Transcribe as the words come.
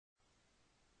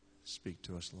Speak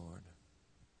to us, Lord.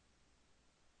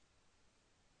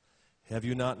 Have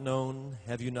you not known,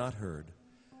 have you not heard?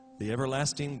 The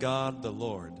everlasting God, the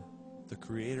Lord, the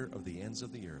creator of the ends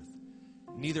of the earth,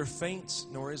 neither faints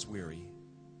nor is weary.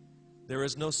 There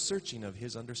is no searching of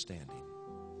his understanding.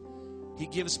 He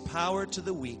gives power to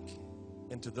the weak,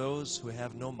 and to those who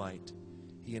have no might,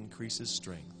 he increases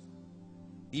strength.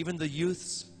 Even the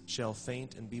youths shall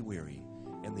faint and be weary,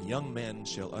 and the young men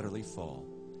shall utterly fall.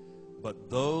 But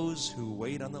those who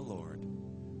wait on the Lord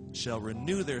shall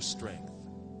renew their strength.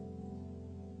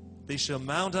 They shall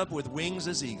mount up with wings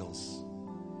as eagles.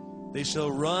 They shall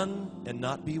run and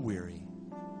not be weary.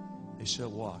 They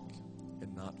shall walk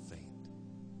and not faint.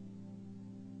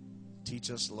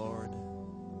 Teach us, Lord,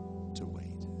 to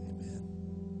wait. Amen.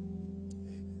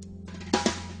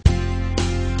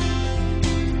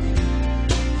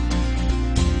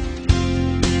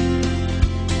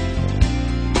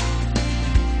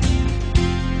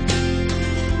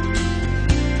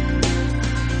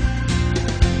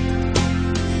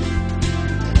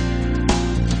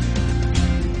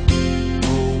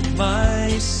 Oh,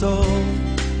 my soul,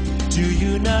 do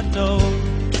you not know?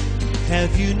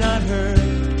 Have you not heard?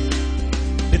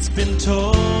 It's been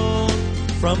told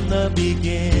from the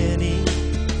beginning,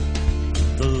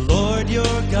 the Lord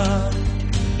your God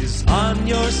is on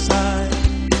your side.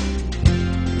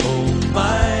 Oh,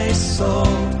 my soul,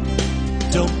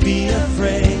 don't be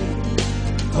afraid.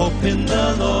 Hope in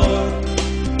the Lord.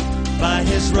 By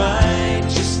his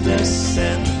righteousness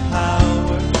and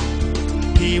power,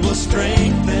 he will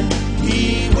strengthen,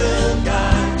 he will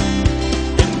guide,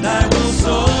 and I will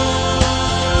soar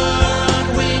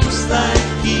on wings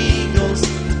like eagles,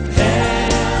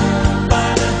 held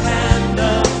by the hand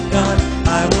of God.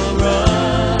 I will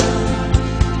run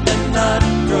and not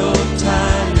grow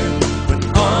tired, but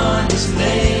on his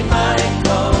name I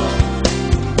call.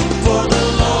 For the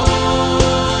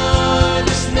Lord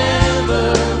is never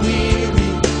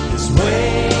weary, his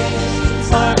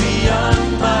ways are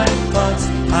beyond my thoughts.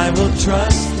 I will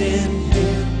trust in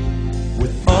him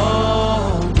with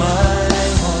all my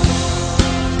heart.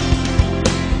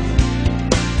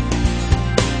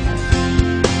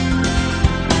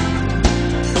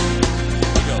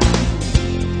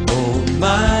 Oh,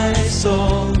 my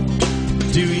soul,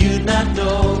 do you not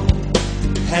know?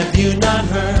 Have you not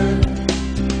heard?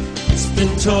 It's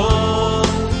been told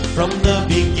from the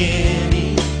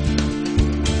beginning,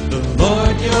 the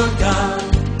Lord your God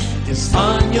is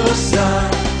on your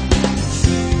side.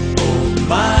 Oh,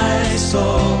 my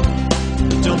soul,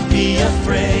 don't be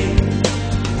afraid.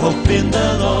 Hope in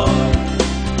the Lord.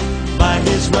 By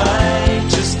his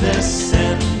righteousness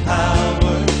and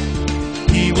power,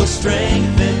 he will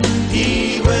strengthen,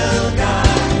 he will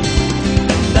guide,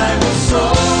 and I will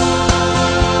soar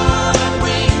on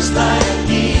wings like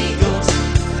eagles,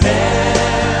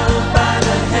 held by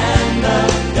the hand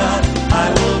of God. I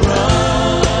will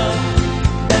run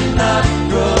and not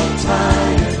grow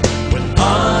tired, when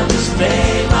on his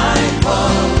name I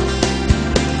call.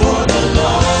 For the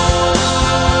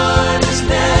Lord is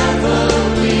never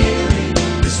weary,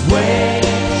 his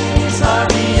ways are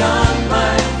beyond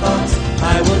my thoughts.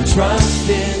 I will trust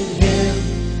in him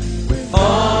with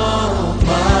all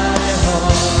my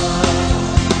heart,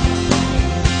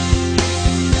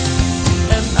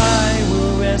 and I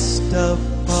will rest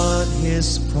upon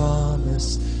his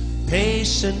promise.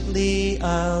 Patiently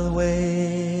I'll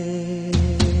wait.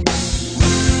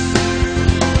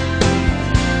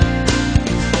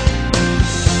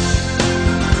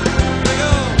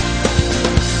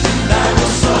 And I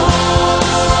will soar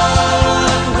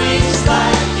on wings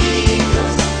like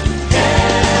eagles,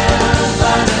 held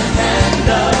by the hand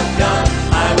of God.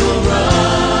 I will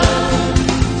run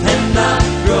and not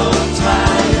grow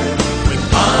tired, when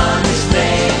on his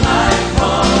name I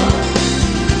call.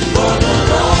 For the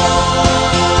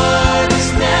Lord is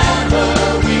never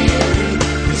weary,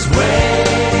 his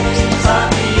ways are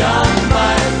beyond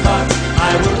my thoughts.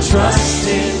 I will trust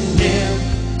in him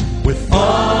with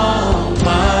all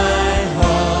my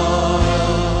heart.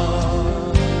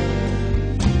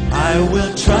 I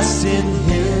will trust in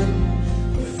him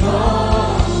with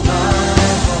all my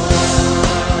heart.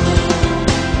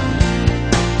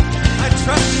 I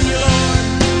trust in you, Lord.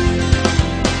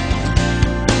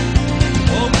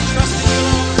 Oh, we trust in you,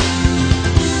 Lord.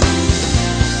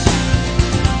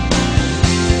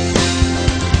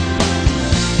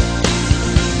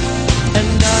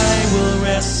 And I will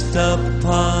rest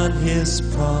upon his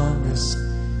promise.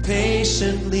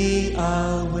 Patiently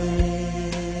I'll wait.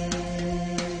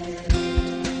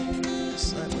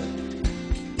 Yes, I will.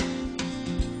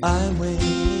 I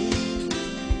wait.